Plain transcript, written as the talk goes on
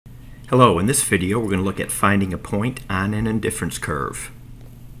Hello, in this video we're going to look at finding a point on an indifference curve.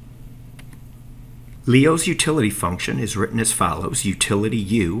 Leo's utility function is written as follows. Utility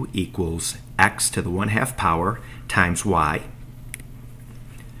u equals x to the 1/2 power times y.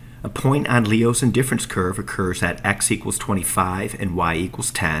 A point on Leo's indifference curve occurs at x equals 25 and y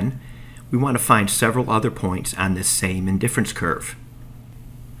equals 10. We want to find several other points on this same indifference curve.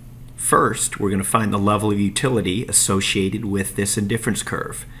 First, we're going to find the level of utility associated with this indifference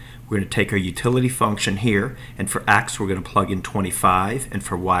curve. We're going to take our utility function here, and for x we're going to plug in 25, and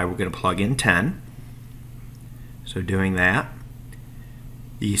for y we're going to plug in 10. So doing that,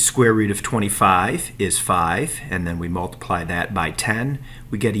 the square root of 25 is 5, and then we multiply that by 10,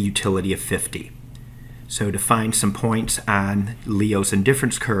 we get a utility of 50. So to find some points on Leo's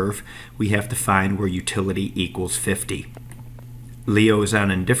indifference curve, we have to find where utility equals 50. Leo is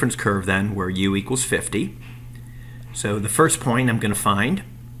on an indifference curve then where u equals 50. So the first point I'm going to find,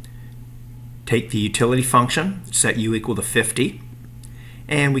 take the utility function, set u equal to 50,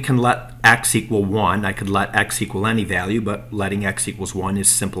 and we can let x equal 1. I could let x equal any value, but letting x equals 1 is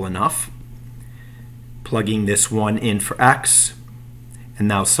simple enough. Plugging this 1 in for x, and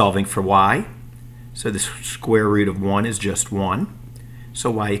now solving for y. So the square root of 1 is just 1, so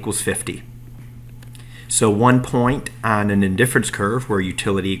y equals 50. So one point on an indifference curve where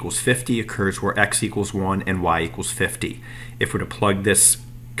utility equals 50 occurs where x equals 1 and y equals 50. If we're to plug this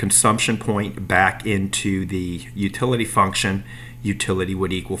consumption point back into the utility function, utility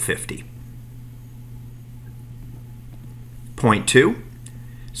would equal 50. Point 2,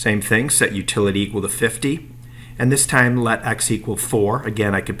 same thing, set utility equal to 50, and this time let x equal 4.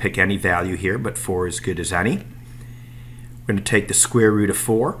 Again, I could pick any value here, but 4 is good as any. We're going to take the square root of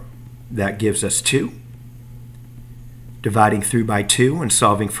 4, that gives us 2. Dividing through by 2 and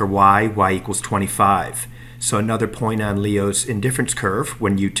solving for y equals 25. So another point on Leo's indifference curve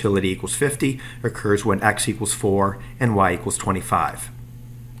when utility equals 50 occurs when x equals 4 and y equals 25.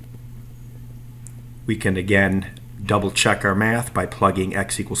 We can again double check our math by plugging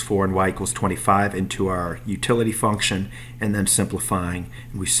x equals 4 and y equals 25 into our utility function and then simplifying,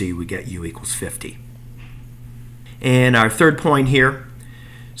 and we see we get u equals 50. And our third point here,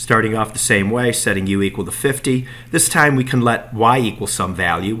 starting off the same way, setting u equal to 50. This time we can let y equal some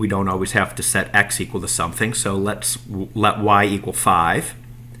value. We don't always have to set x equal to something, so let's let y equal 5.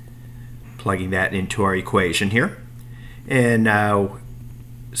 Plugging that into our equation here. And now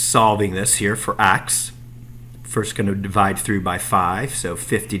solving this here for x. First going to divide through by 5, so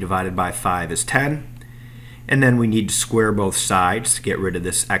 50 divided by 5 is 10. And then we need to square both sides to get rid of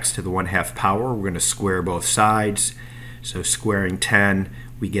this x to the 1/2 power. We're going to square both sides. So squaring 10,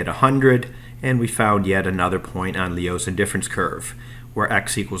 we get 100, and we found yet another point on Leo's indifference curve. Where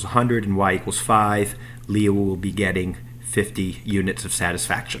x equals 100 and y equals 5, Leo will be getting 50 units of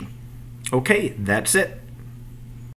satisfaction. Okay, that's it.